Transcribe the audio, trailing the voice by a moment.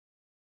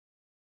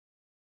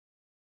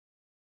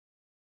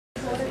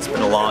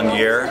been a long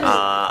year.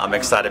 I'm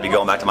excited to be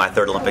going back to my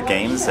third Olympic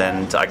Games,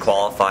 and I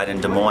qualified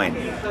in Des Moines,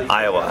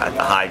 Iowa at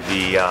the High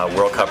V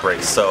World Cup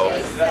race. So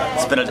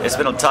it's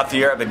been a tough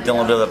year. I've been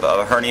dealing with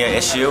a hernia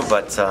issue,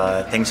 but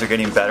things are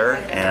getting better,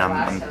 and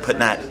I'm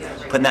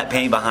putting that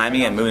pain behind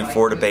me and moving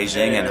forward to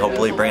Beijing and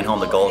hopefully bringing home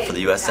the gold for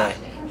the USA.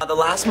 The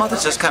last month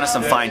is just kind of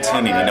some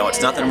fine-tuning, you know,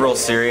 it's nothing real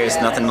serious,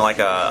 nothing like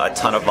a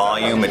ton of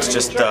volume. It's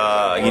just,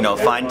 you know,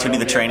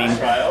 fine-tuning the training,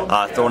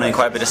 throwing in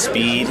quite a bit of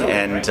speed,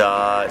 and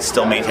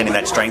still maintaining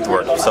that strength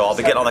work. So I'll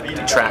be getting on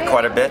the track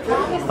quite a bit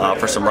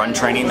for some run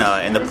training.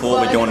 In the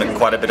pool, we're doing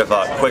quite a bit of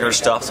quicker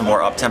stuff, some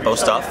more up-tempo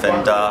stuff,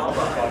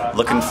 and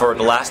looking for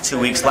the last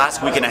week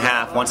and a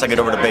half, once I get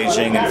over to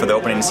Beijing and for the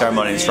opening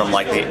ceremonies from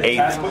like the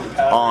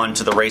 8th on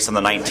to the race on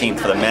the 19th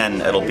for the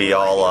men, it'll be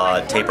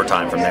all taper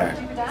time from there.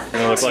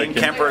 Team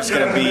Kemper is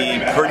going to be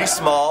pretty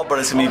small, but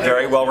it's going to be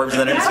very well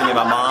represented. It's going to be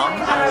my mom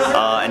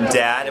and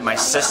dad and my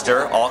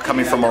sister, all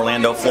coming from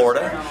Orlando,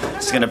 Florida.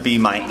 It's going to be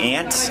my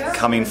aunt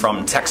coming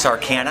from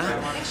Texarkana,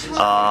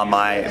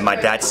 my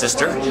dad's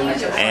sister,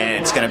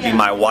 and it's going to be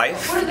my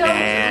wife,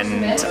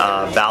 and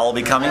Val will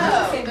be coming.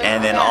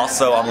 And then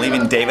also I'm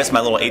leaving Davis,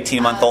 my little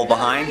 18-month-old,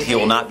 behind. He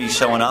will not be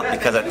showing up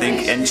because I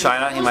think in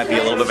China he might be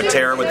a little bit of a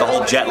terror with the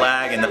whole jet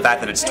lag and the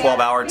fact that it's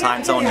 12-hour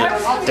time zone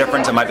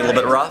difference. It might be a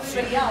little bit rough.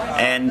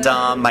 And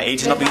my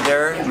agent will be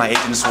there, my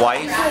agent's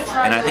wife,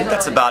 and I think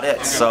that's about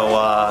it.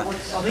 So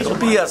it'll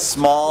be a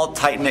small,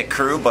 tight-knit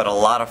crew, but a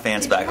lot of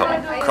fans back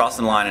home.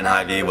 Crossing the line in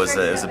High V was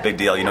a big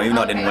deal. You know, even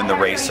though I didn't win the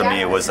race, for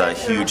me it was a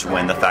huge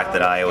win. The fact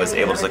that I was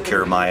able to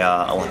secure my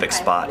Olympic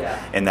spot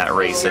in that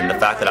race, and the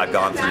fact that I've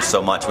gone through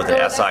so much with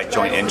an SI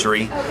joint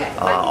injury,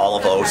 all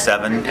of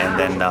 '07, and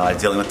then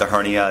dealing with the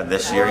hernia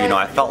this year. You know,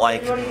 I felt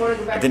like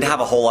I didn't have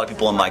a whole lot of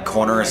people in my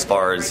corner as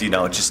far as, you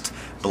know, just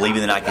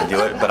believing that I could do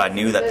it, but I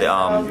knew that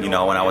you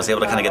know, when I was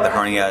able to kind of get the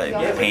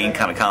hernia pain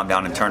kind of calmed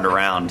down and turned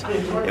around,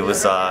 it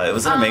was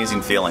an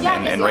amazing feeling.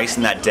 And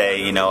racing that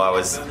day, you know, I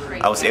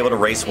was able to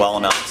race well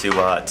enough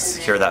to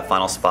secure that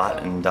final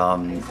spot, and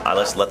I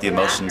just let the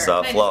emotions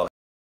flow.